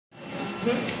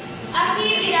Okay,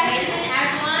 good afternoon,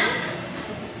 everyone.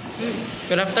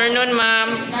 Good afternoon,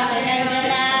 ma'am.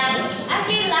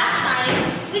 Okay, last time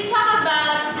we talked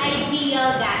about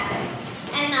ideal gases,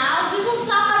 and now we will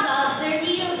talk about the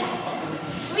real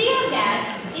gases. Real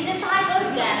gas is a type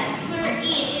of gas wherein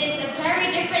it is a very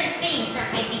different thing from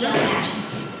ideal gas,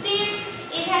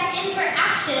 since it has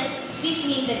interaction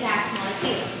between the gas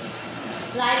molecules.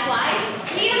 Likewise,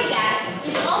 real gas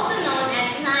is also known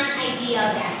as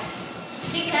non-ideal gas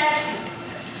because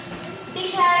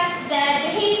the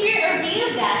behavior of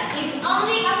real gas is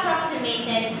only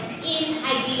approximated in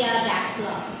ideal gas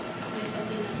law.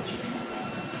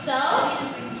 So,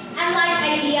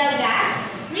 unlike ideal gas,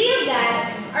 real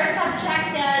gas are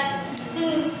subjected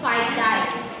to 5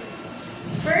 types.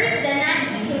 First, the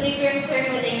non-equilibrium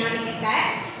thermodynamic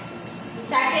effects.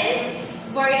 Second,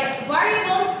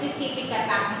 variable specific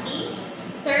capacity.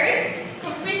 Third,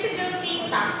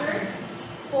 compressibility factor.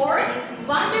 Fourth,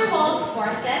 van der Waals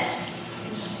forces.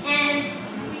 And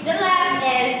the last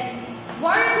is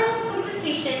variable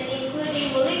composition,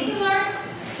 including molecular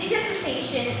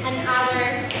dissociation and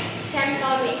other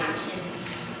chemical reactions.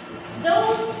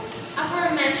 Those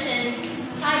aforementioned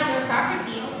types or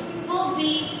properties will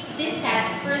be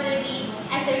discussed furtherly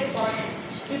as the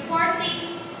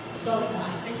reporting goes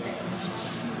on.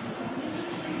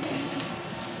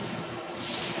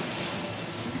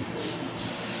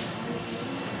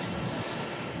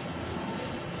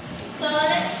 So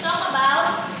let's talk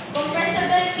about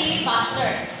compressibility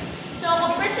factor. So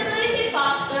compressibility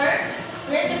factor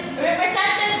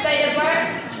represented by the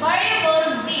variable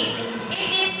Z.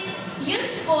 It is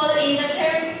useful in the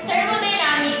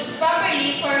thermodynamics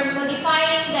properly for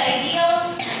modifying the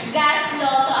ideal gas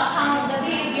law to account the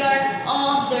behavior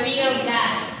of the real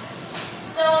gas.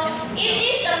 So it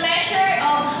is a measure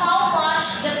of how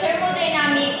much the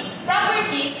thermodynamic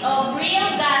properties of real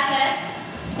gases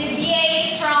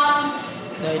deviate from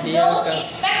those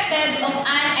expected of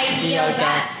an ideal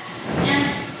gas. And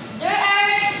there are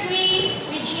 3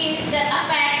 regimes that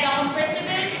affect the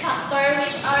compressibility factor,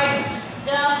 which are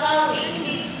the following.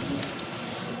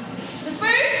 The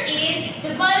first is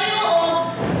the value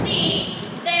of Z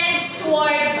tends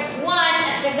toward 1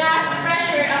 as the gas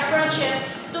pressure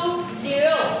approaches to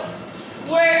 0,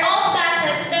 where all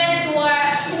gases tend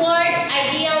toward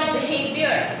ideal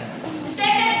behavior. The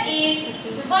second is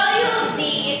the value of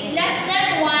Z is less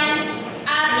than 1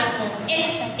 at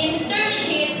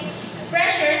intermediate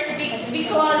pressures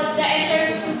because the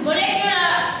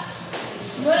intermolecular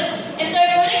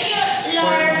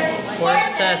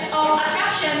forces of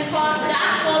attraction cause the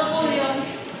actual volumes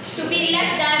to be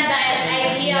less than the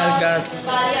ideal values.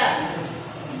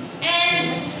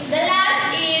 And the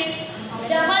last is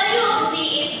the value of Z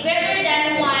is greater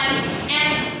than 1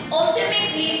 and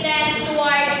ultimately tends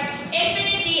toward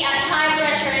infinity at high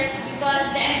pressures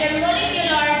because the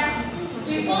intermolecular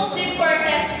repulsive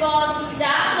forces cause the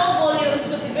actual volumes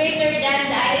to be greater than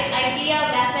the ideal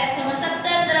gases. So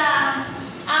masabtan ra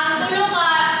ang tulo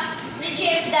ka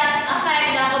regimes that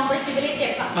affect the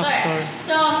compressibility factor.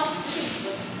 So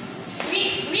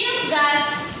real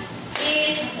gas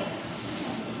is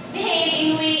behave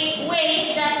in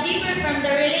ways that differ from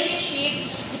the relationship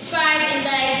described in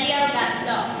the ideal gas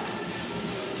law.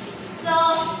 So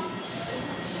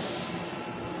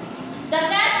the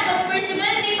gas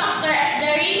compressibility factor as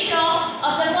the ratio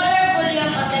of the molar volume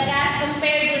of the gas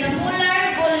compared to the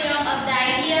molar volume of the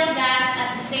ideal gas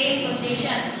at the same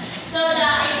conditions. So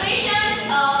the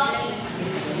equations of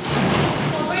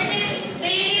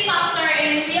compressibility factor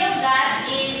in real gas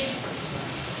is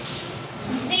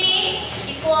Z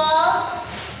equals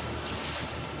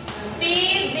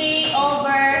PV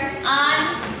over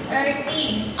RT.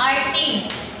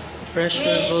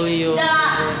 Pressure, volume.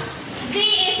 Z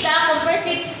is the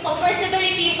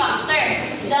compressibility factor.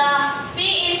 The P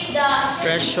is the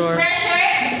pressure.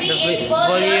 V is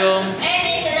volume. N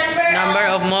is the number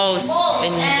of moles.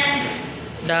 And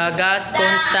the gas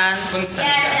constant. Yes, the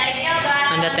ideal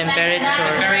gas and the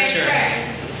temperature.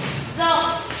 So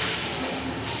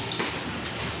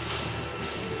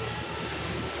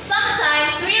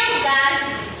sometimes real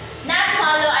gas not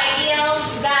follow ideal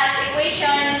gas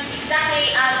equation exactly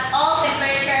at all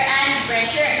temperature and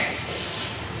pressure.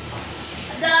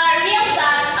 The real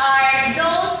gas are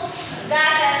those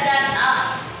gases that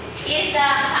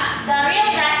the real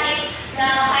gas is the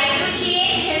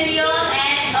hydrogen, helium,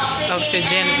 and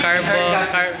oxygen, carbon.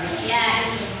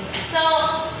 Yes. So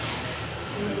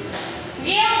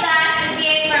real gas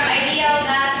deviate from ideal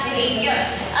gas behavior.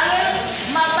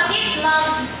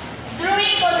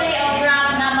 Mag-drawing ko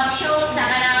diagram na mag-show sa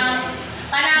kanang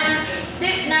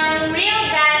real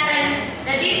gas and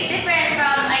the different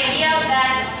from ideal gas.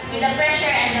 with the pressure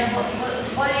and the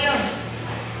volume.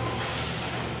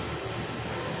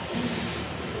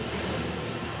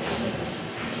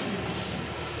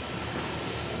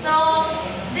 So,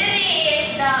 this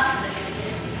is the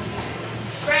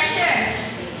pressure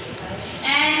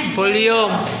and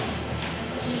Volume.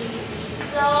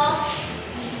 So,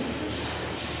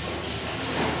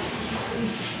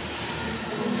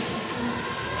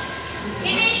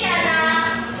 hindi siya na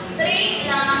straight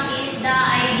lang is the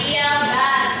ideal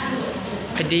gas.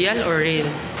 Ideal or real?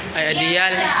 Ay, ideal.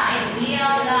 Yan siya,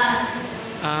 ideal gas.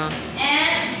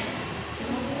 And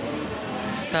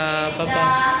Sa is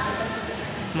baba.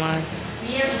 Mas.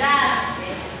 the real gas.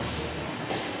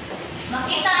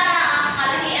 Makita na ang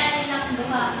kalahian nilang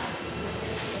duha.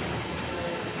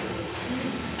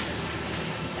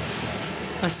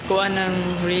 Mas kuan ng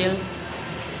real.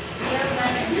 Real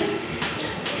gas.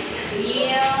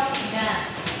 Real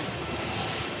gas.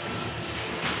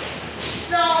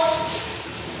 So,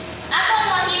 atong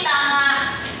makita nga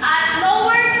at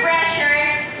lower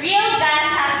pressure, real gas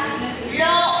has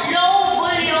low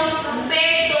volume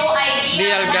compared to ideal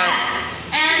Ideal gas.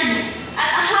 And at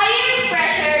a higher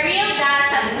pressure, real gas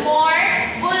has more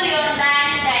volume than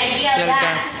the ideal Ideal gas.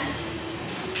 gas.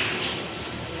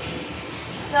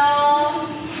 So,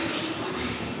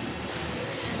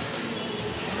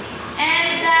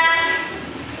 and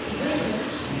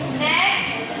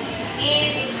next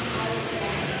is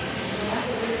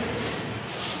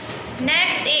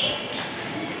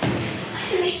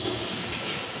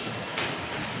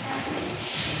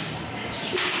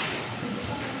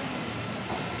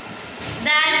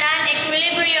the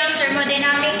non-equilibrium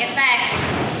thermodynamic effect.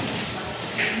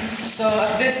 So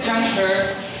at this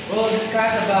juncture, we'll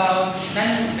discuss about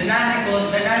the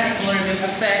non-equilibrium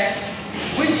effect,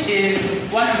 which is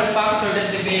one of the factors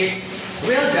that debates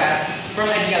real gas from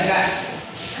ideal gas.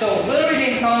 So we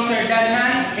already encountered that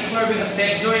non-equilibrium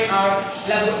effect during our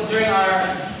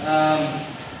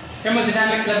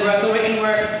thermodynamics laboratory, in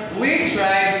where we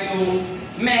tried to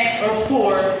mix or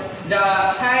pour the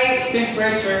high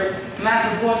temperature mass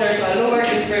of water to a lower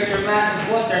temperature mass of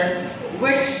water,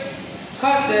 which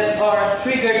causes or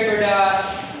triggered for the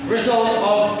result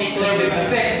of equilibrium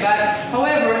effect. But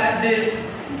however, at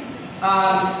this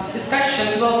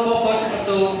discussions will focus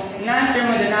on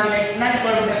non-thermodynamic,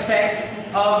 non-equilibrium effect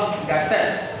of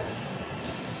gases.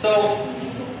 So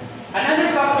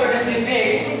another factor that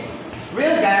debates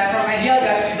real gas from ideal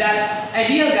gas is that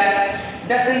ideal gas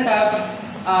doesn't have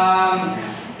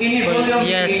any volume.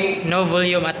 Yes, no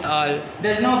volume at all.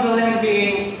 There's no volume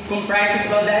being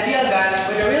comprises, while the ideal gas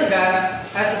or the real gas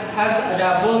has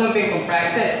the volume being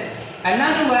comprises.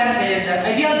 Another one is that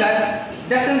ideal gas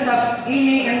doesn't have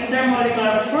any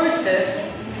intermolecular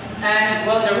forces, and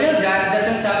while the real gas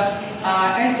doesn't have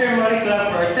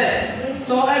intermolecular forces.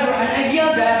 So however, an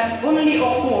ideal gas only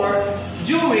occur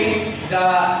during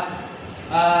the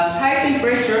high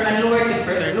temperature and lower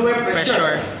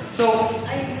pressure. So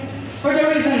for the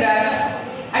reason that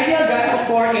ideal gas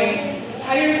occur in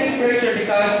higher temperature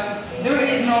because there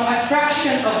is no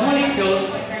attraction of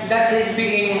molecules that is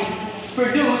being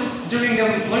produced during the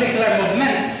molecular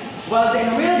movement, while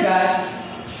in real gas,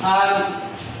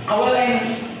 in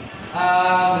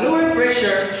lower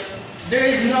pressure, there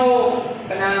is no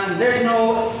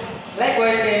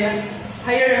likewise in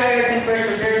higher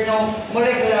temperature, there is no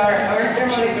molecular or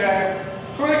intermolecular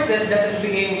forces that is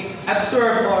being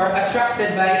absorbed or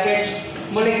attracted by each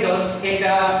molecules in the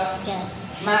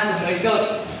mass of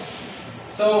molecules.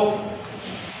 So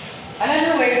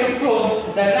another way to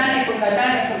prove the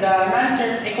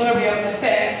non-equilibrium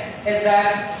effect is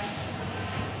that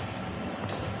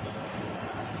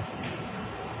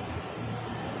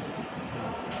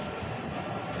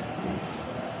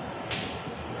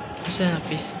Sa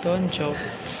piston, joke.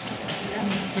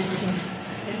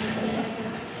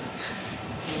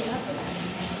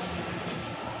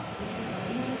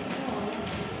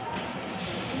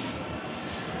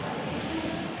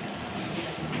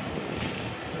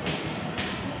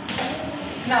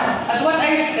 now, as what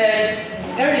I said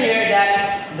earlier,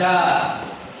 that the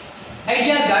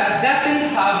ideal gas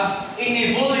doesn't have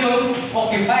any volume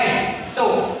occupied.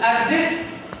 So as this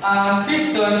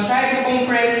piston tries to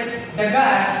compress the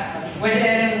gas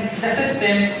within the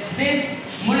system, this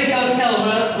molecules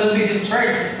will be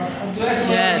dispersed. So it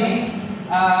will be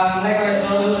likewise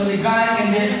will be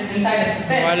gone inside the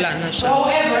system. Wala na siya. So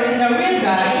however, in the real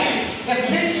gas, if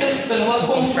this piston will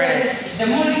compress the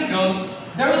molecules,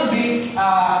 there will be a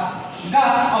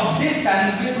gap of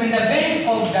distance between the base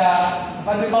of the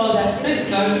what we call the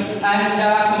piston and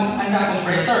the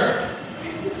compressor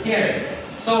here.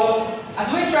 So as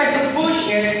we try to push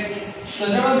it, so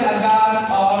there will be a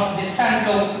gap of distance.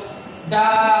 So the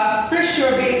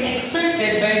pressure being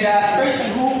exerted by the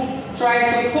person who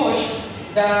tried to push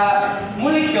the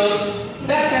molecules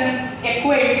doesn't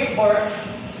equate or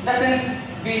doesn't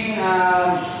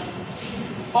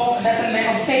like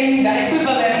obtain the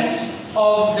equivalent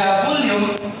of the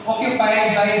volume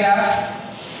occupied by the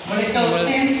molecules,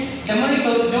 since the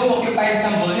molecules do occupy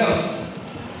some volumes.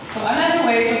 So another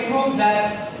way to prove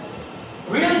that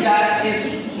real gas is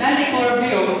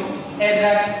non-equilibrium is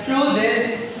that through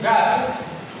this graph.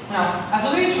 Now, as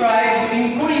we try to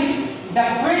increase the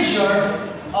pressure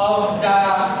of the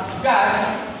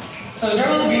gas, so the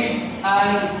real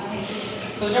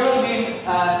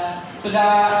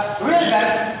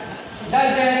gas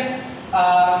doesn't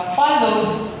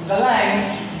follow the lines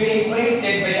being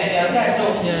created by the ideal gas. So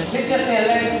Yes.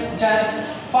 let's just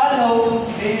follow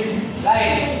this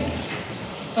line.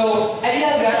 So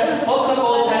ideal gas, also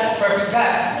called as perfect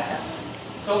gas.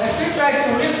 So if we try to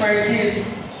refer this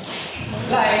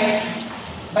line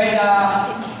by the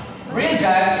real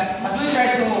gas, as we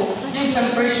try to give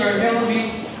some pressure, there will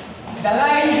be the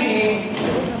line being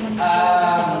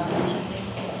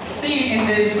seen in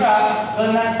this graph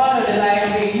will not follow the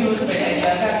line being used by the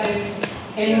ideal gases.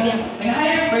 In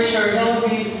higher pressure, there will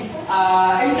be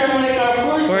intermolecular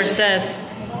forces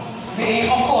being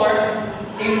occur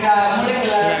in the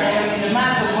molecular in the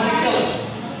mass of molecules.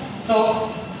 So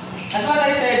that's what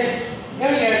I said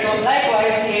earlier. So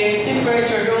likewise, in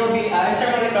temperature, there will be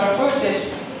intermolecular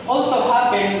forces also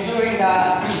happen during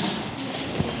the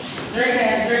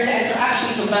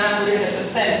interactions of mass within the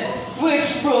system,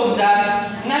 which prove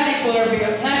that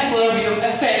non-equilibrium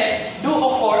effect do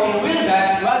occur in real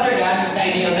gas rather than the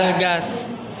ideal Ideal gas. gas.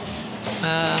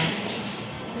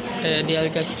 Ideal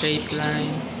gas straight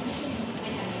line.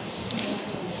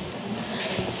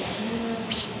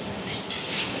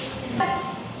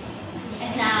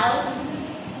 And now,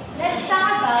 let's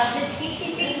talk about the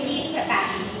specific heat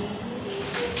capacity.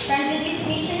 From the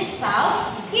definition itself,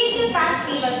 heat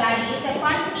capacity of a body is the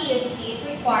quantity of heat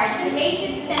required to raise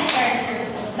its temperature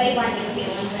by 1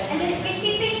 degree. And the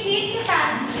specific heat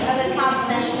capacity of a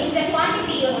substance is the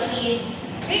quantity of heat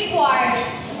required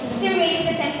to raise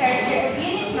the temperature of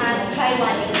unit mass by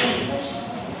 1 degree.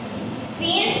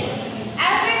 Since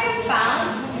every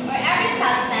compound or every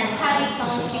substance has its own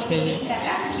specific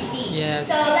capacity. Yes.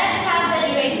 So let's have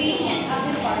the derivation of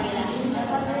the formula.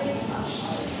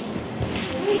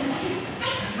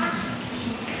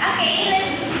 Okay,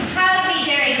 let's have the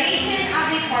derivation of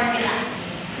the formula.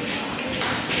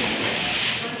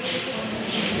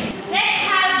 Let's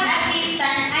have a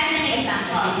piston as an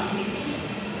example.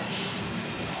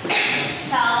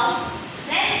 So,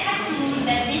 let's assume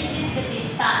that this is the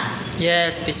piston.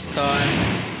 Yes, piston.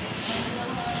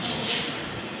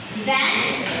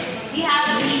 Then, we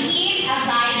have the heat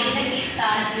applied to the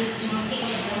piston using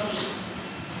the heat.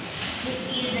 This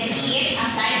is the heat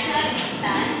applied to a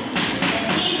piston that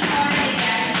is for the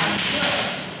gas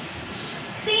molecules.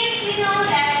 Since we know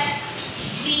that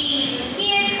the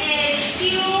heat is Q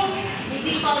is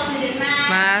equal to the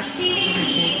mass specific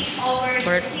heat over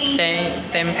For change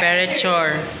of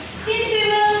temperature. Since we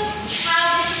will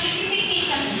have the specific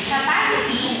heat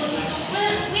capacity,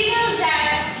 we will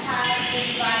just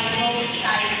divide both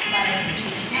sides by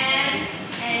M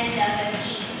and delta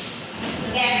T to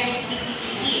get the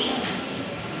specific heat.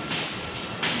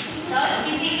 So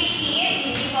specific heat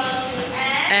is equal to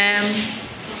M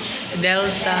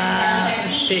Delta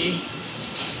T.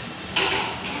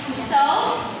 So,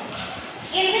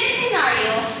 in this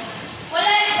scenario, wala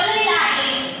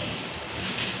laing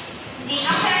the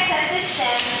affect sa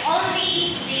system,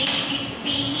 only the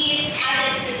heat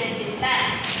added to the system.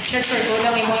 Sure, go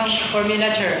lang yung mga formula,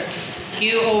 sir.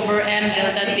 Q over M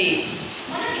delta T.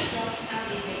 Ano dito?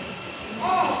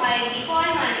 Oh, kay Bicol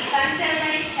man, i-cancel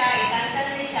na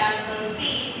siya. So, C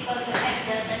is equal to F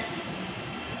delta T.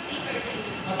 C per T.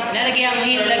 Nalagyan ang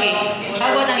heat lagi.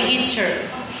 How about ang heat, sir?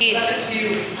 Heat.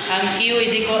 Ang Q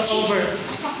is equal over.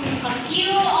 Q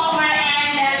over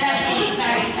M delta T.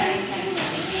 Sorry.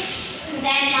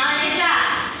 Then, ano siya?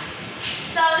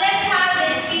 So, let's have the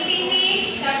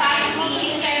specific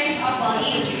capacity in terms of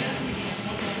volume.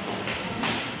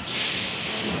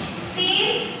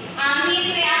 Since ang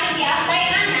heat may ating i-apply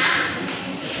na,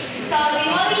 so the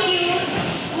molecules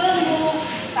will move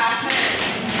faster.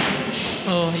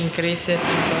 Oh, increases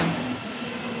in one.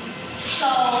 So,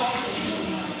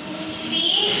 C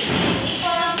is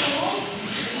equal to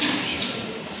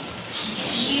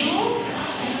Q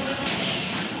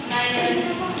minus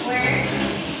work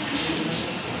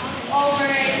over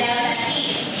delta T.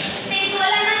 Since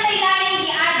wala man tayo laging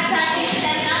i-add sa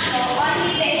system na to,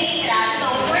 only the heat ra, so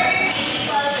work is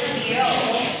equal to 0.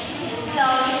 So,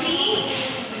 C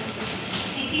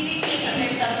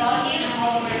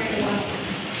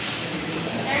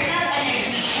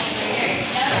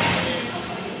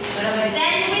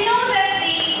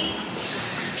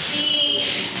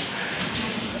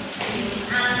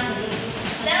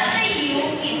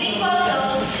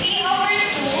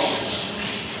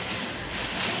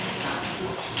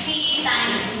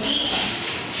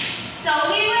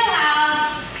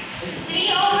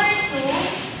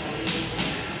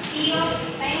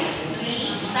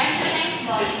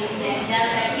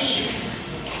delta T.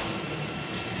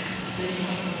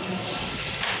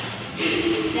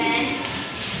 Then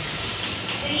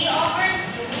 3 over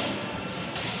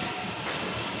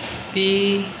 2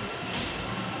 P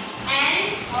N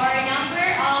or number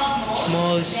of moles.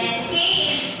 Moles. Then K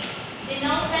is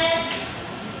denoted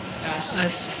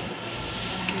as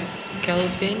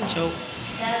Kelvin. Joke.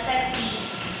 delta T.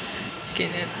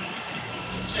 Kenneth.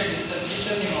 Check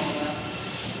substitution ni mo na.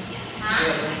 Ha?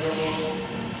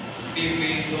 PV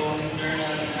to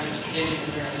internal and change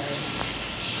internal.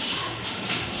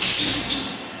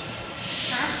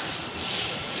 Ha?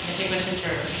 Kasi question,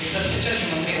 sir. Substitution ni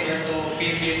mo paper to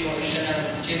PV to internal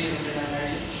and change internal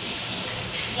energy.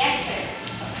 Yes, sir.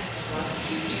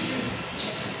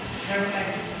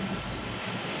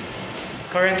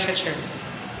 Correct siya, sir.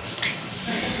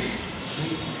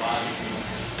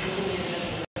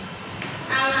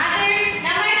 Ang other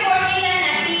na may formula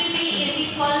na PV is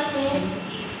equal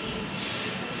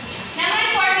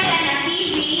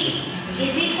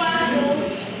to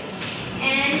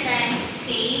N times K,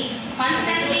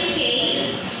 constantly K,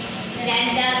 then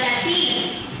delta T.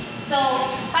 So,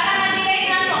 para ma-derive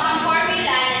na to ang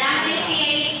formula na natin siya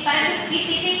para sa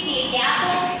specific heat, kaya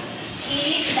itong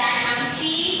ilisdan ang P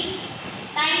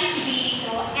times V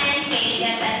to NK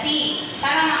delta T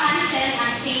para ma-cancel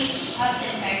ang change of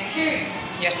temperature.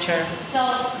 Yes, sir. So,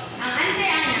 ang answer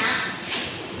ana,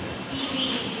 PV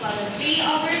is equal to 3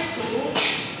 over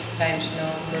 2 Times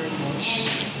number and moles.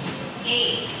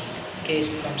 K. K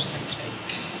is constant, right?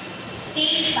 K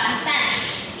is constant.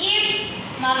 If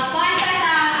magkuhan ka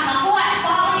sa,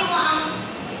 pahawanin mo ang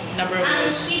Number of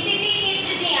moles. specific heat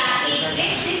dun niya,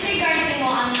 disregard mo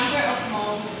ang number of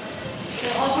moles. So,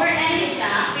 over N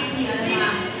siya,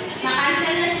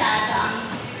 ma-cancel na siya. So, ang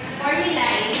formula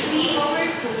is 3 over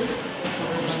 2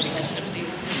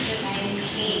 times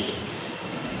K.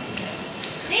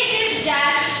 This is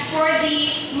just for the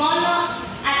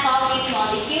monoatomic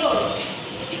molecules.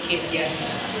 Certificate, yeah.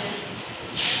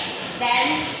 Then,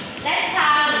 let's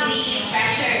have the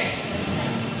pressure.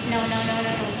 No.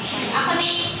 Ako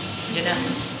ni. Diyan na.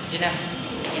 Diyan na.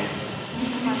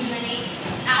 Ako lang ni.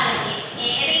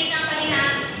 I-erase lang ko ni ha.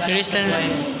 Curious lang na.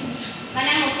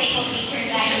 Mana mo take a picture,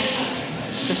 guys.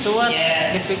 Gusto what?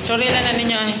 Yeah. I-picture lang na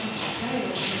ninyo eh.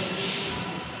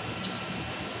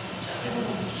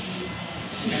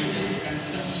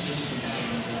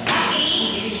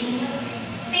 Okay.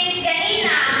 Since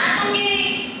ganina, atong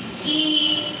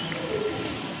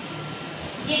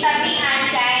gitabihan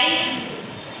kay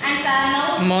ang sa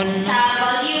Mon- sa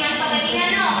volume ang pagganina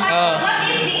no. But Oh. what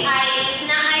if the eye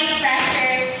na ay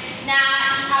pressure na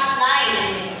apply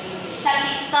sa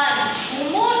piston?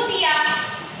 Mumove siya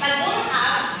mag-boom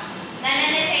up na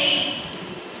siya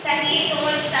sa heat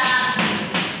tungkol sa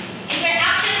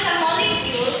interaction sa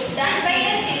molecules done by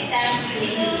the system.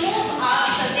 It will move up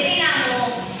so diri na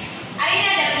mo ay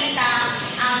nadapita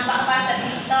ang bakba sa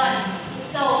piston.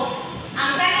 So,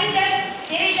 ang kaning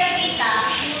diri dapita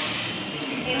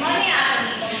mo niya ang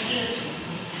i-compute.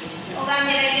 O ang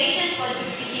derivation po sa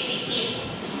specific heat.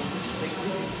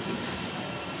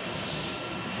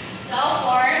 So,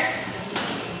 for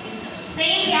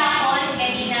same yapon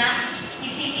kanina,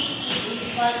 specific heat is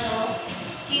equal to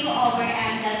Q over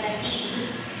M delta T.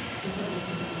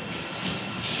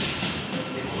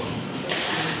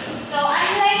 So,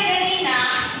 unlike kanina,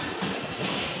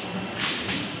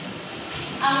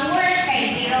 ang work kay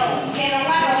 0. Pero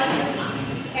karon,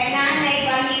 kailangan na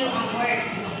i-value ang work.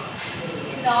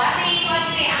 So, ating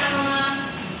i-consider ang mga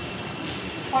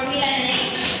formula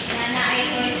na ay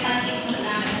corresponding to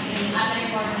ng other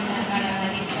formula para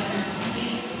ma-get ko na.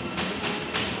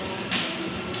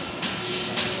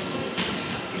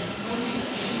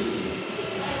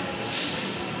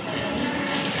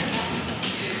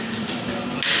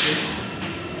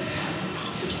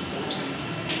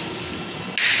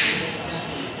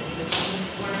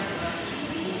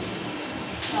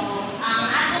 So, ang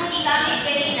atong gigamit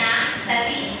kanina sa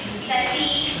C,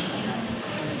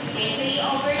 okay, 3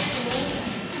 over 2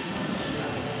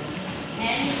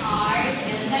 NR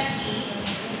delta T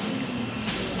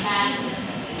plus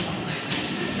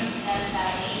delta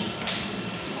A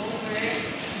over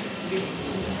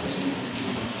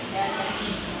delta T.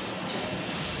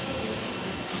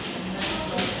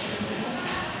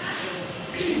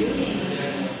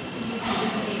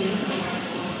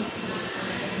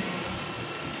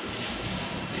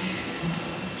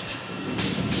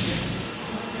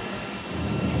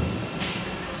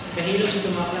 Kahilo siya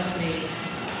itong mga classmate.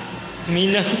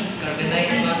 Mila.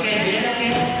 Organize ba? Kaya, biyan na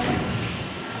kaya.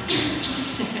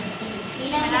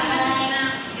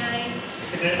 Guys.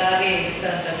 Secretary, basta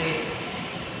tabi.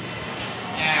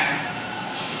 Yeah.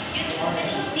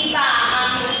 Diba,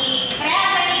 kaya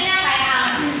kanina kay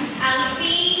ang P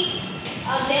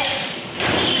o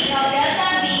delta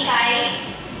V kay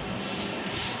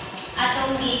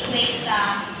atomic weight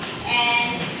sa N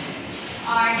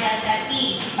or delta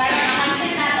T. Para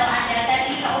makancel na to ang delta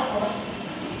T sa upos.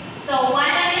 So, 1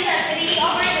 na rin sa 3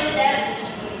 over 2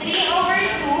 3 over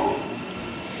 2.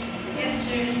 Yes,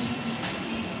 sir.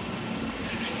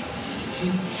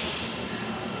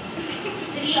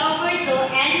 3 over 2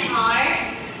 NR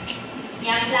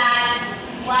yan plus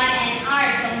 1 NR.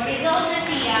 So, result na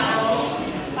siya o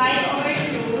 5 over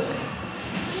 2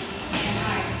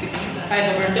 NR.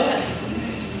 5 over 2.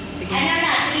 Ano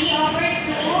na? 3 over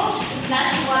 2 plus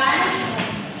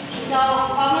 1. So,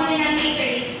 common denominator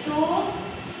is 2.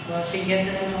 Sige,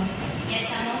 ano?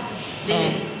 Yes, ano?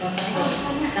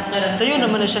 Sakto na. Sa'yo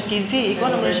naman na siya Kizzy.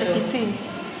 Ikaw naman na siya Kizzy.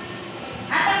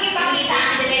 Atong ipakita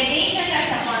ang derivation ra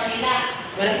sa formula.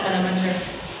 Wala pa naman, sir.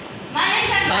 Mana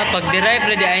siya Pag-derive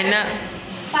ready ay na.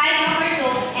 5 over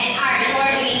 2 NR for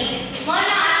the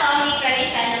monoatomic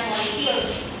relation ng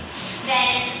molecules.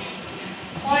 Then,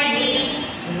 for the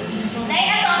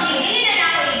diatomic, hindi na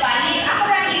ako ibalik. Ako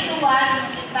lang isuwag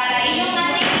para inyong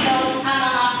natin close ang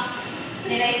mga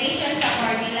derivation sa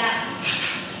formula.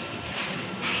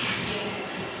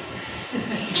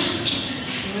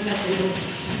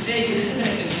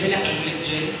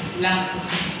 Last.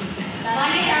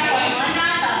 Mana siya for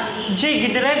monoatomic. Jay,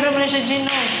 giderive naman na siya, Jay,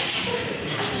 no?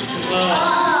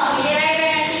 Oo, derive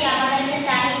na siya. Maganda siya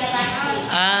sa aking capacity.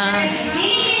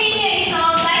 Dili ninyo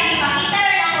i-solve by ipakita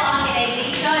rin ako ang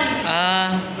derivation.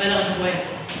 Wala ko sa buhay.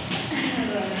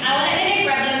 Wala na rin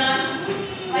problem, ma'am.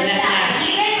 Wala.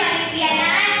 Even manisya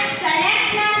na. Sa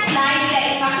next na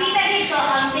slide, ipakita dito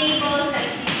ang table sa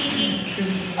specific.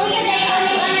 Oh, yeah, there's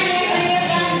only one real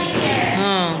gas here.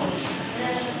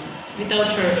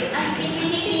 Without sure. A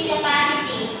specific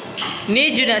capacity.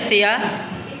 Need yun na siya?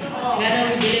 Oo.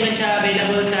 Ganun, hindi naman siya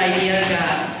available sa ideal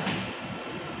gas.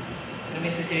 Ano may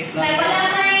specific Like,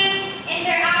 wala may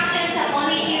interaction sa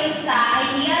molecules sa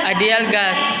ideal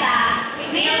gas. Sa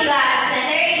real gas, then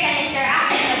there is an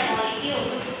interaction of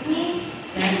molecules.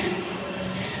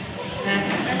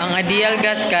 Ang ideal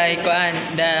gas kay kuan,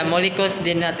 the molecules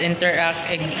did not interact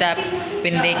except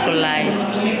when they collide.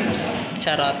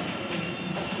 Charot.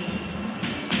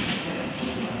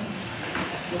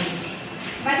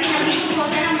 Kasi nandito ko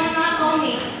sa mga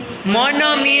atomic.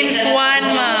 Mono means one,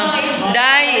 ma'am.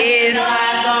 Di is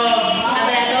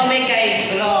Atomic kay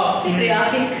tulo. Si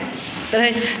triatic.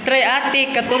 triatic,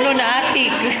 katulo na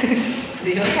atik.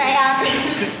 Triatomic.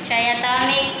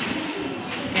 Triatomic.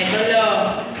 Kay tulo.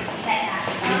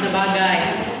 Ano na bagay?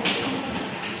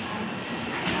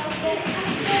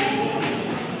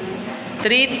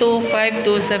 Three, 2, 5,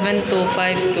 2, 7, 2,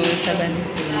 5, 2, 7.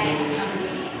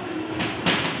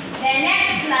 The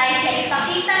next slide, ay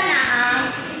ipakita na ang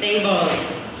Tables.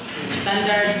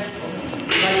 Standard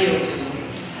values.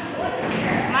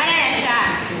 Maya na siya.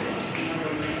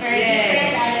 For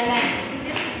different elements.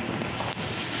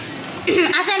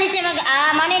 Asa ni siya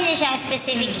ano ni siyang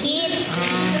specific heat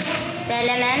sa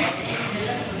elements?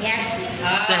 Yes.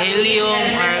 Sa helium,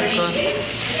 argon.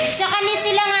 So kani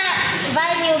sila nga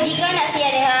value biko na siya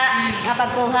diha nga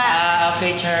pagkuha.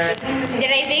 Okay, sir.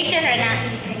 Derivation ra na.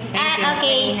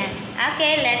 Okay.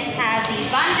 Okay, let's have the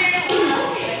van der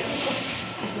Waals.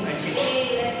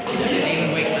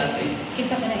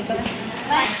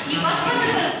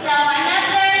 So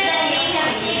another that we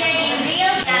considered in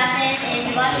real gases is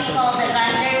what we call the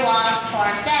van der Waals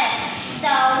forces. So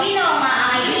we know nga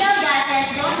ang ideal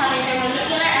gases don't have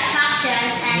intermolecular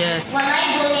attractions and Yes.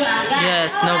 walay volume ang gas.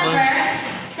 Yes, no However,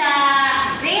 sa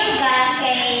real gas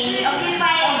kay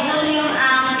occupy og volume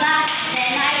ang gas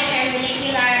then na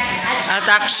intermolecular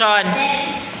Attraction.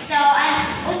 So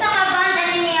usa ka bond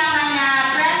ani niya nga na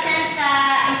present sa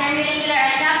intermolecular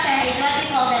attraction is what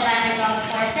we call the van der Waals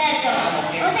forces. So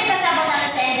usay kasabot nato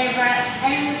sa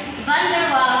van der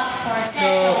Waals forces.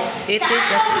 So, it sa is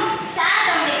a- atom, sa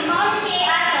atom, if mo si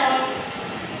atom,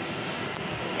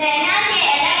 then na si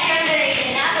electron direction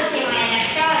na si mga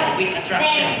electron. Weak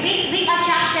attractions. Then weak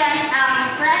attractions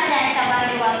ang present sa van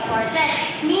der Waals forces.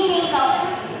 Meaning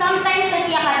sometimes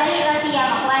kasi kadali ra siya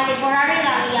makuha temporary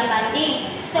lang iya bonding.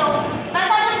 So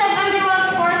pasabot sa van der Waals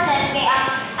forces kay ang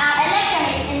electron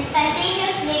is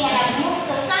instantaneously nga nag-move.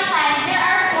 So sometimes there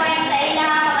are points sa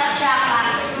ilaha pag-attract ka.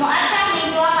 Mo-attract ni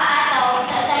duha ka atom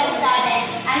sa usa then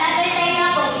another time na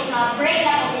po is ma-break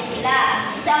na po sila.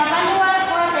 So ang van der Waals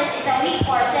forces is a weak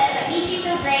forces, so easy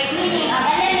to break, meaning ang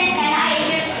element ka na ay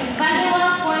van der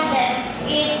Waals forces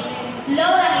is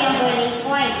low ang iyang boiling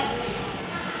point.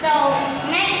 So,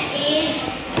 next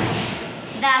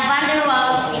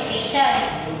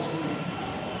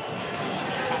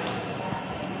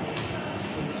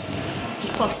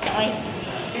post oy.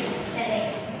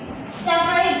 So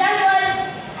for example,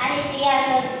 ano siya?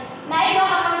 So may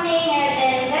mga container,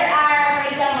 then there are, for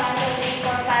example, 1, 2, 3,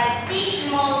 4,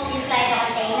 5, 6 moles inside the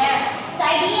container. So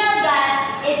ideal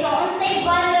gas is kung unsay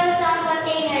volume sa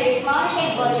container is mao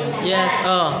siya volume sa Yes, gas.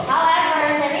 oh.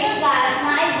 However, sa real gas,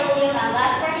 may volume ang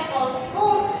gas particles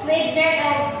kung we exert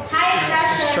of high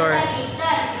pressure Sure. sa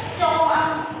piston. So kung ang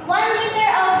 1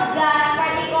 liter of gas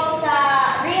particles sa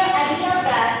real ideal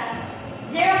gas,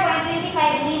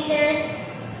 0.25 liters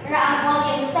ra ang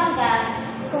volume sa gas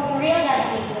kung real gas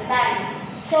ang isutan.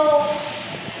 So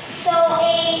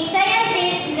a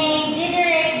scientist named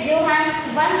Diederik Johannes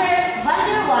van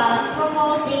der Waals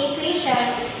proposed the equation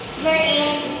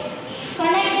wherein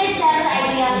connected siya sa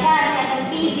ideal gas katong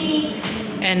PV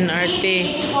NRT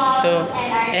to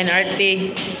NRT.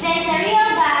 Then sa real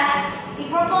gas,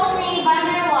 i-propose ni Van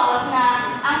der Waals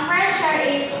na ang pressure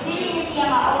is dili ni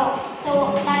siya mao.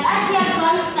 So nag-add siya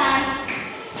constant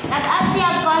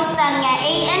nga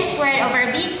AN squared over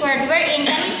V squared wherein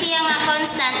kani siya nga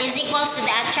constant is equals to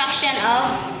the attraction of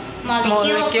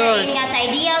molecules. Wherein nga sa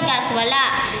ideal gas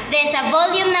wala. Then sa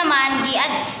volume naman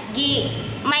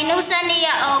minusan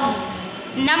niya og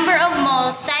number of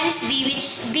moles times B,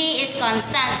 which B is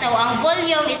constant. So ang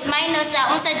volume is minus sa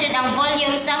unsa jud ang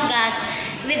volume sa gas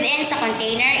within sa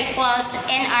container equals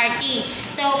nRT.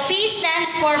 So P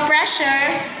stands for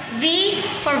pressure, V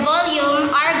for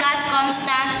volume, R gas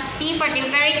constant, T for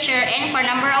temperature, N for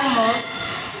number of moles,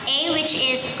 A which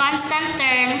is constant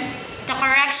term, the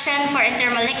correction for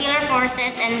intermolecular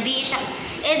forces, and B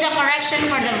is a correction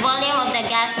for the volume of the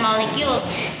gas molecules.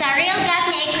 Sa real gas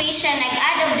nga equation,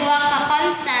 nag-add og duha ka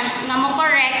constants nga mo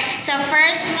correct sa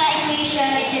first nga equation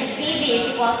which is PV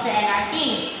is equals to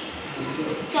nRT.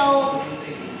 So,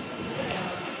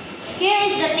 here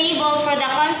is the table for the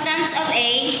constants of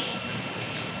A.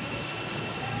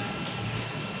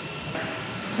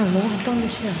 So,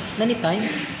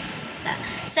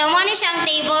 mo ni siyang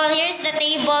table. Here's the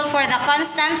table for the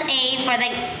constant A for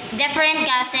the different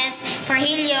gases. For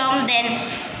helium, then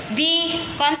B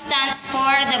constants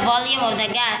for the volume of the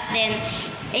gas. Then,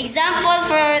 example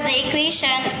for the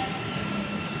equation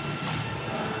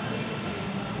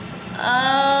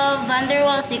of Van der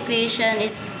Waals equation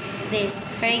is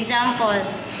this. For example,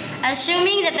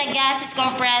 assuming that the gas is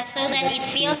compressed so that it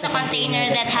fills a container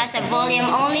that has a volume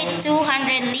only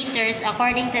 200 liters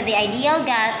according to the ideal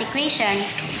gas equation,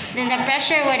 then the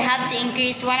pressure would have to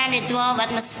increase 112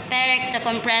 atmospheric to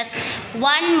compress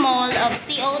 1 mole of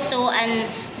CO2 and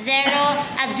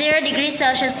at 0 degrees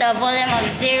Celsius to a volume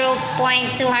of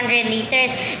 0.200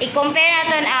 liters. I-compare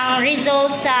natin ang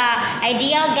results sa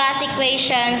ideal gas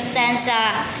equation than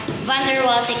sa Van der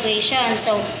Waals equation.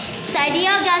 So, sa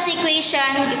ideal gas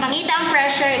equation, ipangita ang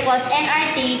pressure equals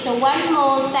nRT. So, 1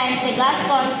 mole times the gas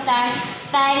constant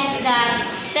times the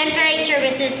temperature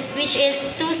which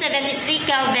is 273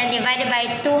 Kelvin divided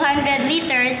by 200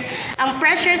 liters. Ang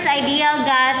pressure sa ideal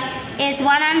gas is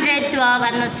 112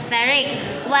 atmospheric.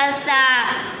 While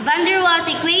sa Van der Waals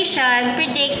equation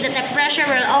predicts that the pressure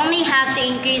will only have to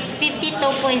increase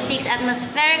 52.6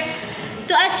 atmospheric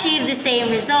to achieve the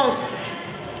same results.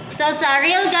 So sa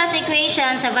real gas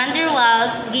equation sa Van der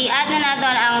Waals, gi-add na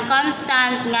naton ang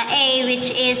constant nga A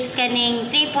which is kaning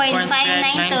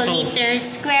 3.592 liters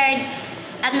squared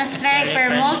atmospheric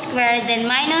per mole squared, then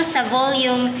minus sa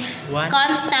volume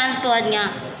constant pod nga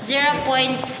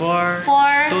 0.4267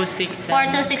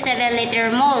 liter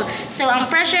mole. So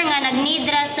ang pressure nga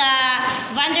nagnidra sa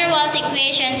Van der Waals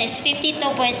equations is 52.6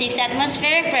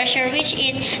 atmospheric pressure, which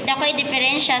is dakoy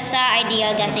diferensya sa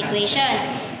ideal gas equation.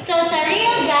 So sa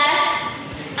real gas,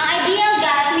 ang ideal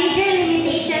gas, major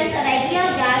limitations of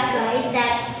ideal gas law is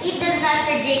that it does not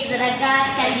predict that a gas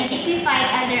can be liquefied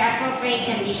under appropriate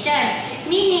condition.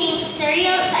 Meaning, sa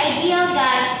ideal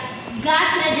gas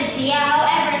na jud siya.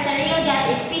 However, sa real gas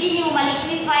is pwede niyo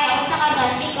ma-liquefy ang usa ka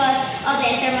gas because of the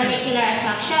intermolecular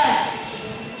attraction.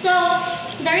 So,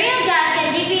 the real gas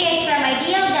can deviate from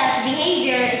ideal gas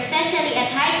behavior, especially at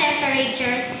high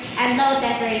temperatures and low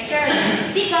temperatures.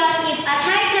 Because if at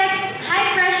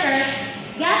high pressures,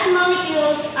 gas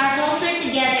molecules are closer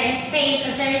together in space.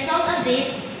 As a result of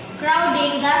this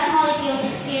crowding, gas molecules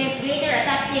experience greater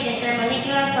attractive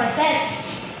intermolecular forces.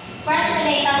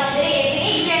 Personally, if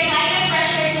we exert higher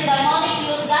pressure to the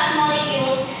molecules, gas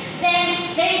molecules, then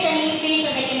there is an increase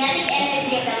of the kinetic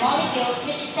energy of the molecules,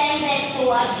 which tended to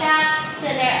attract to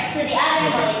the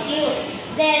other molecules.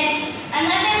 Then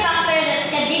another factor that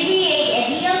can deviate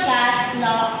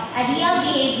ideal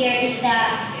behavior is the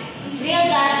real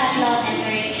gas at low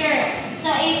temperature.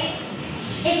 So if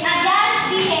a gas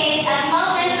behaves at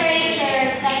low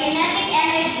temperature, the kinetic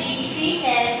energy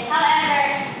decreases.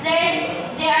 However,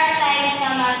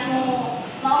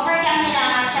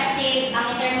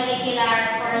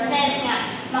 forces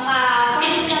nga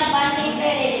maka-form sila bonding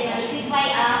period na liquefy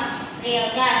ang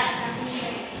real gas.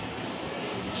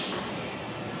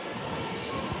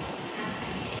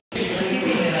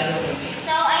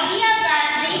 So ideal gas,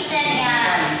 they said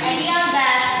nga ideal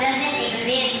gas doesn't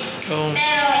exist. Oh.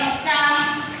 Pero in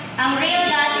some, ang real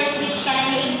gases which can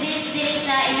exist diri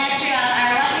sa natural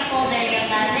are what we call the real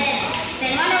gases.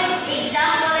 Then one of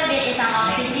example of it is ang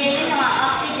oxygen. We know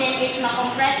ang oxygen is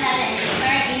ma-compress natin and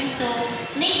turn into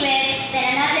liquid. Then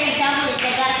another example is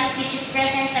the gases which is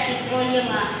present sa petroleum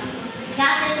nga.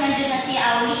 Gases man dyan na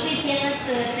siya, liquid siya sa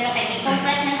suit, pero kaya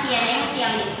i-compress na siya na yung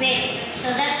siyang liquid.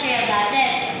 So that's real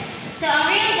gases. So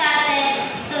ang real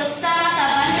gases, to sum sa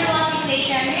Van der Waals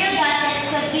equation, real gases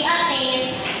could be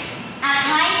attained at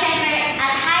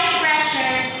high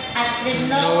pressure at with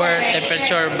lower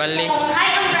temperature. Balik. So kung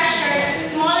high ang pressure,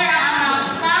 smaller ang amount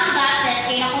sa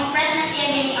gases, kaya na-compress na siya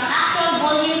din ang actual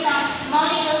volume sa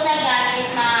molecule sa gas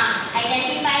is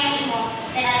ma-identify mo.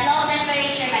 Then at low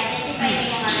temperature, ma-identify mo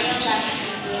mga real gases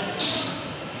is here.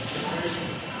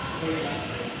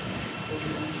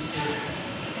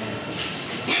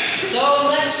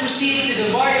 So let's proceed to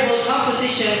the variable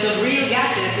compositions of real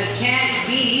gases that can't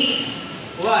be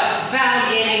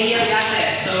found in ideal gases.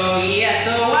 So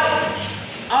so what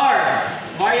are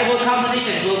variable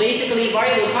compositions? Well, basically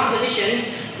variable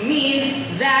compositions mean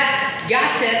that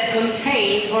gases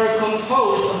contain or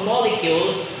compose of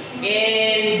molecules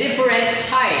in different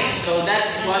types. So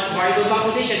that's what variable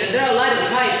compositions. And there are a lot of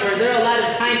types, or there are a lot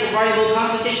of kinds of variable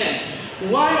compositions.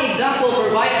 One example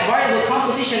for variable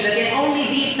composition that can only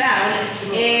be found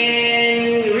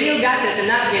in real gases and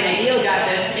not in ideal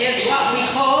gases is what we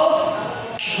call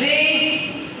the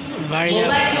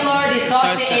molecular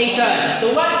dissociation.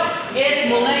 So what is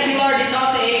molecular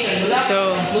dissociation?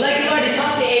 Molecular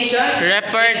dissociation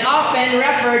is often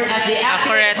referred as the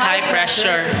accurate high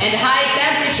pressure and high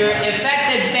temperature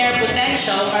effective pair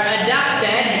potential are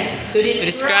adapted to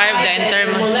describe the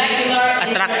molecular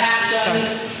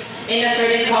interactions in a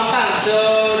certain compound.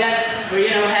 So that's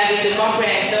having to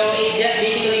comprehend. So it just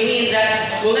basically means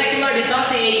that molecular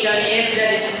dissociation is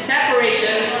the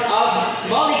separation of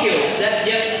molecules. That's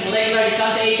just molecular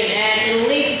dissociation. And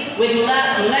linked with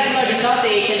molecular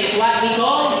dissociation is what we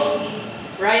call,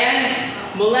 Ryan,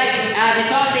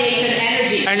 dissociation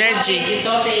energy. What is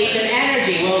dissociation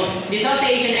energy? Well,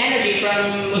 dissociation energy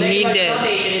from molecular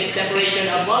dissociation is separation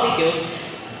of molecules.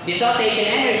 Dissociation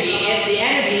energy is the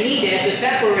energy needed to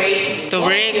separate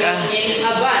molecules in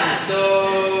a bond.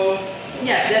 So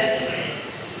yes, that's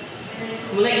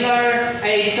molecular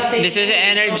dissociation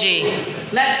energy.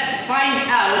 Let's find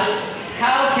out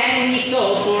how can we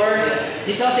solve for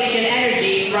dissociation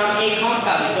energy from a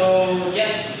compound. So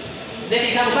just this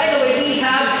example. By the way, we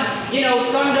have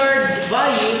standard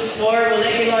values for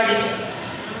molecular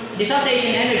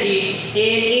dissociation energy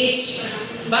in each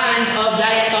band of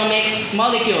diatomic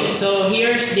molecules. So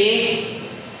here's the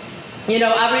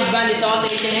average band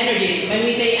dissociation energies. When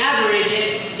we say average,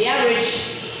 it's the average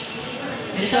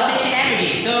dissociation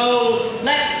energy. So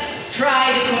let's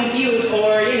try to compute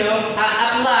or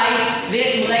apply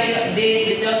this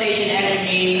dissociation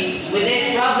energy with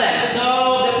this problem.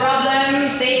 So the problem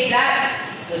states that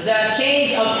the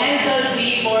change of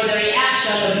enthalpy for the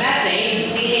reaction of methane,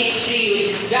 CH3,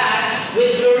 which is gas,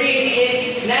 with fluorine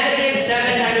is negative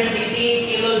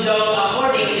 716 kilojoule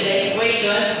according to the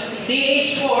equation.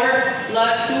 CH4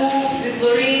 plus 2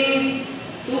 fluorine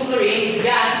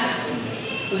gas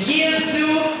yields to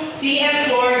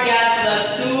CF4 gas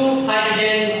plus 2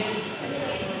 hydrogen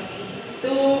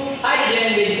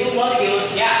with 2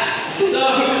 molecules gas. So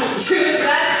use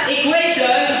that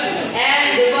equation and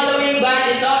the following band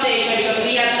dissociation, because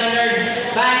we have standard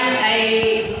band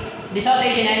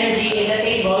dissociation energy in the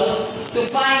table, to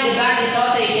find the band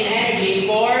dissociation energy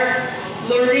for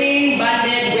fluorine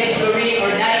bonded with fluorine or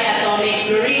diatomic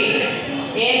fluorine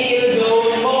in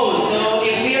kilojoule mole. So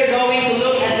if we are going to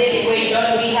look at this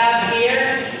equation, we have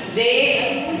here the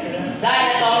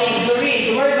diatomic fluorine.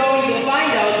 So we're going to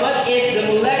find out what is the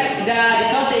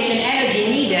dissociation energy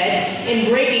needed in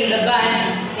breaking the bond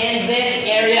in this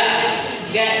area.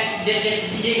 Did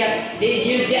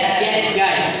you just get it,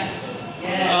 guys?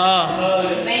 Yeah.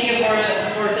 Thank you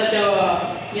for such a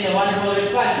wonderful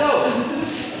response. So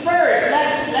first,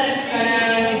 let's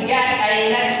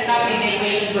copy the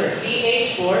equation first.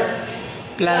 CH4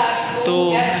 plus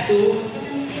 2F2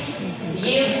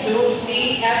 yields to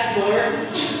CF4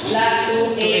 plus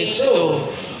 2H2.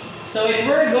 So if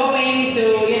we're going to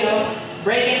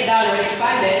break it down or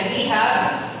expand it, we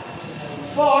have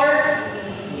 4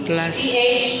 plus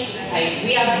CH.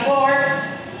 We have 4.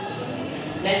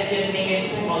 Let's just make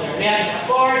it smaller. We have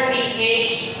 4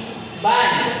 CH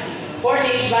bond 4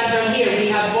 CH bond from here. We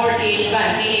have 4 CH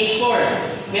bond, CH4.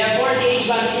 We have 4 CH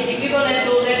bond, which is equivalent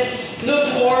to, let's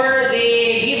look for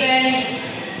the given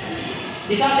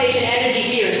dissociation energy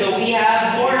here. So we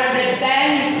have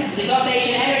 410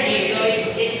 dissociation energy. So it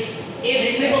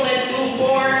is equivalent to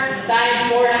 4 times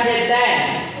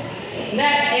 410.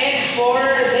 Next is for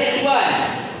this one.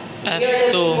 We are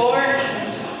looking for,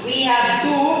 we have 2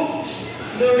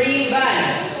 fluorine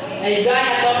bonds. A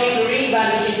diatomic fluorine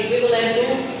bond, which is equivalent to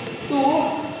 2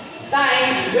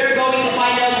 times, we're going to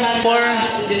find out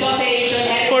dissociation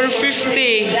energy.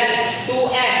 450. That's 2x, 2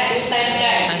 times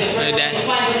x. Because we're going to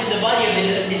find what is the value of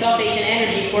dissociation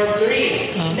energy for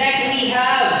fluorine. Next, we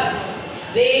have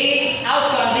the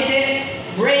outcome. This is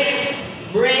brakes.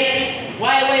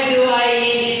 Why do I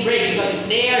name these brakes? Because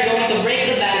they are going to break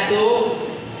the bonds to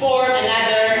form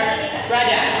another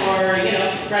product, or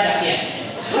product, yes.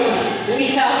 So we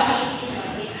have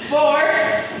 4,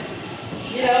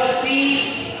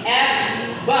 CF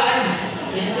bond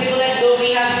is equivalent to,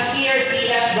 we have here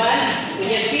CF bond, which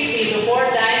is 50, so 4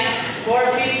 times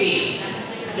 450.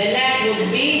 The next would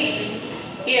be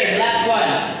here, the last one.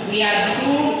 We have 2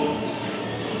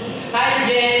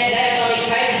 hydrogen, diatomic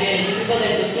hydrogen is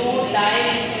equivalent to 2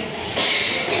 times,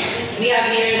 we have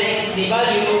here the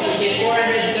value, which is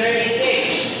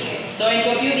 436. So in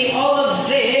computing all of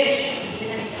this,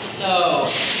 so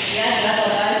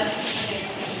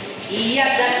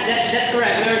yes, that's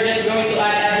correct. We're just going to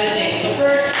add everything. So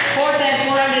first, 4 times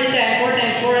 410, 4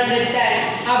 times 410.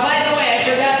 By the way, I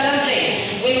forgot something.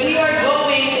 When we are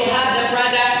going to have the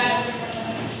product,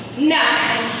 the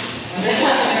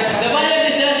value of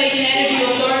dissociation energy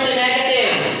will turn to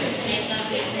negative.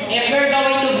 If we're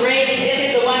going to break, this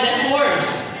is the one that forms.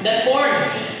 That form.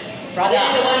 This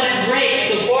is the one that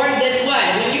breaks to form this one.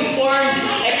 When you form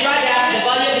a product, the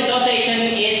value of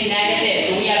dissociation is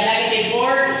negative. So we have negative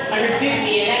 450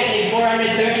 and negative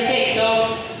 436.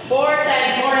 So 4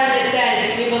 times 410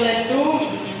 is equivalent to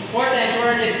 4 times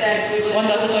 410 is equivalent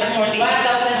to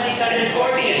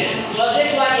 1,640. Well,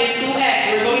 this one is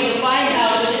 2x. We're going to find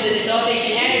out what is the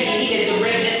dissociation energy needed to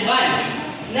break this bond.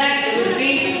 Next, it would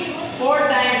be 4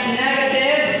 times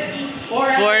negative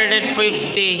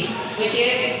 450, which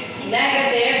is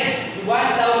negative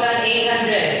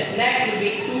 1,800. Next would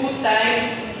be 2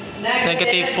 times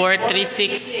Negative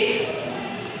 436.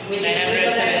 which is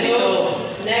equivalent to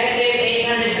negative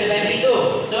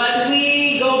 872. So as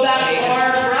we go back to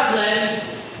our problem,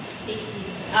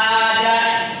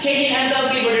 the changing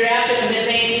enthalpy for the reaction of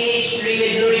methane CH3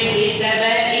 with fluorine is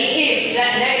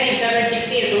negative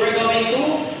 716. So we're going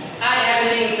to add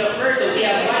everything. So first, so we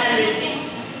have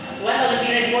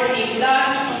 1,640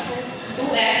 plus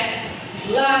 2x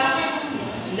plus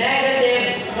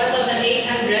negative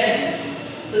 1,800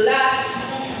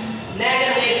 plus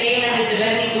negative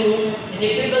 872 is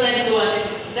equivalent to, as I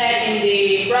said in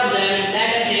the problem,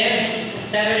 negative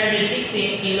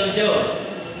 716 kilojoule.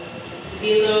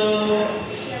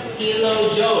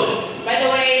 Kilojoule. By the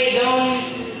way, don't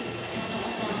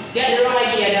get the wrong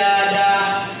idea. The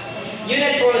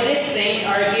unit for these things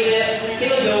are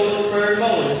kilojoule per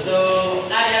mole. So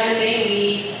add everything,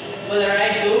 we will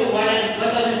arrive to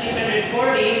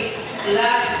 1,640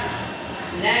 plus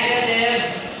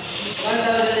negative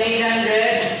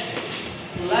 1,800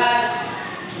 plus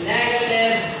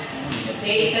negative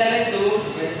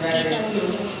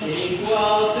 872 is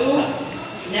equal to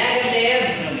negative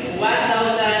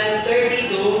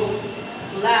 1,032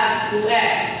 plus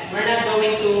 2x. We're not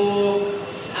going to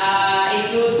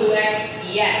include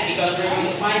 2x yet because we're going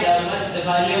to find out what's the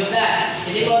value of that.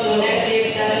 Is equal to negative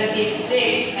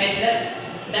 76, that's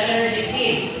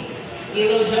 716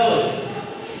 kilojoule.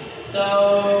 So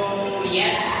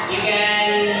yes, you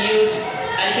can use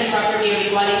addition property of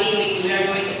equality. We are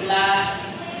going to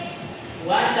plus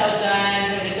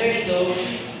 1,032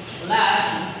 plus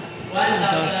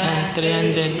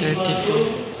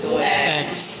 1,332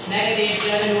 2x negative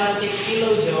 716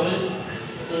 kilojoule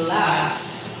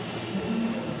plus,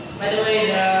 by the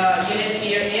way, the unit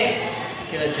here is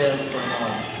kilojoule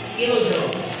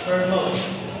per mole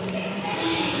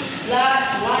plus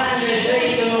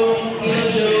 132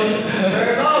 kilojoule per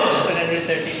mole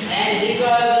and is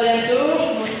equivalent to,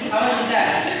 how much is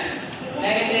that?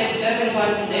 Negative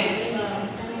 716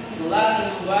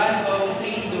 plus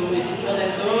 1032 is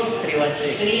equivalent to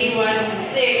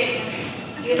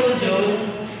 316 kilojoule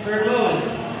per mole.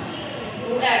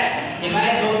 2x,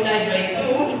 divide both sides by 2,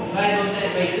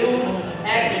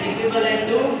 x is equivalent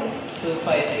to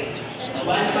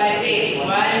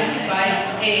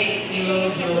 158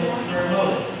 kilojoule per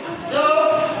mole. So,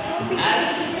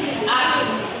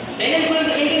 in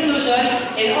conclusion,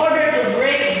 in order to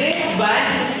break this bond,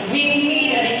 we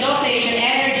need a dissociation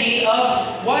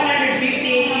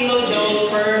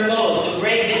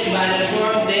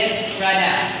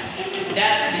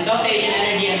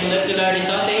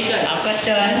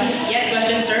question. Yes,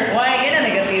 question, sir. Why gana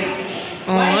negative?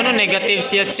 Oh, ano negative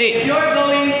siya, Chi? If you're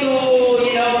going to,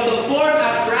 to form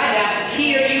a product,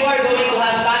 here you are going to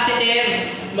have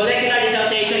positive molecular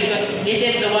dissociation because this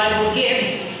is the one who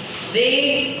gives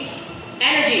the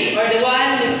energy or the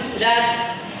one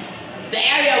that the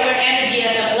area where energy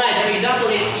is applied. For example,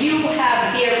 if you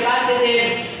have here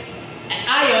positive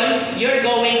ions, you're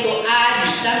going to add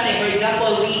something. For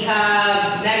example, we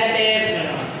have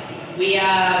we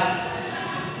have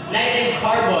negative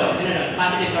carbon,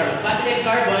 positive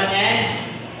carbon and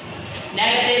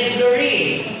negative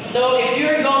fluorine. So if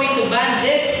you're going to bond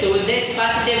this to this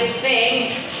positive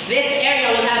thing, this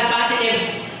area will have positive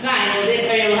sign, or this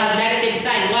area will have negative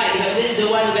sign. Why? Because this is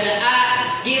the one who's gonna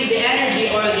give the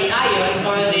energy or the ions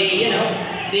or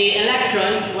the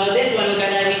electrons, while this one is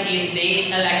gonna receive the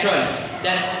electrons.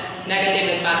 That's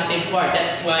negative and positive part.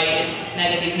 That's why it's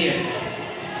negative here.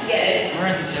 Get it? Where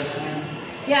is it?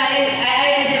 Yeah,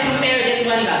 I just compare this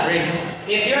one back.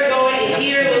 If you're going,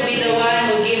 here will be the one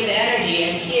who give the energy,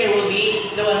 and here will be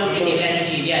the one who receive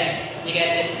energy. Yes, you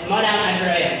get it. Monang answer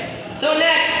right. So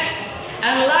next,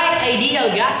 unlike ideal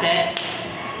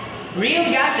gases, real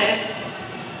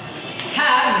gases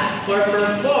have or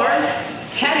perform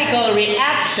chemical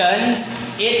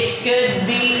reactions. It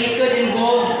could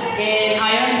involve in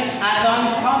ions,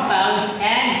 atoms, compounds,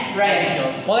 and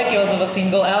radicals. Molecules of a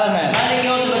single element.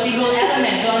 Molecules of a single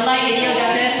element. So unlike ideal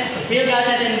gases, real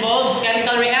gases involve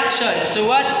chemical reactions. So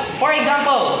what? For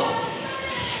example,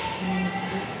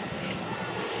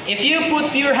 if you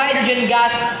put pure hydrogen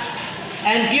gas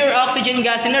and pure oxygen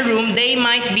gas in a room, they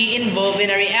might be involved in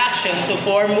a reaction to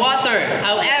form water.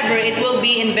 However, it will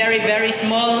be in very, very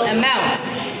small amounts.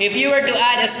 If you were to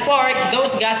add a spark,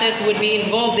 those gases would be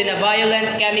involved in a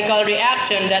violent chemical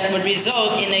reaction that would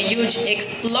result in a huge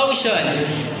explosion.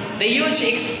 The huge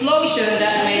explosion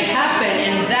that may happen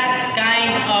in that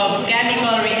kind of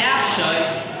chemical reaction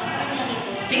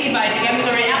signifies a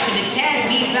chemical reaction that can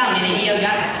be found in ideal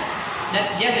gases.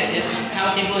 That's just it. That's how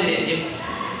simple it is. If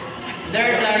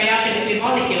there's a reaction between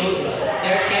molecules,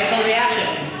 there's chemical reaction,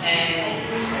 and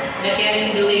that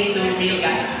can be linked to real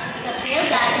gases. Because real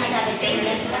gases have a big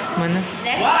impact. Mana?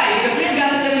 Why? Because real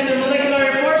gases have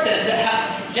intermolecular forces.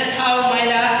 Just how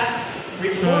Myla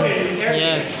reported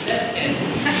earlier. Yes.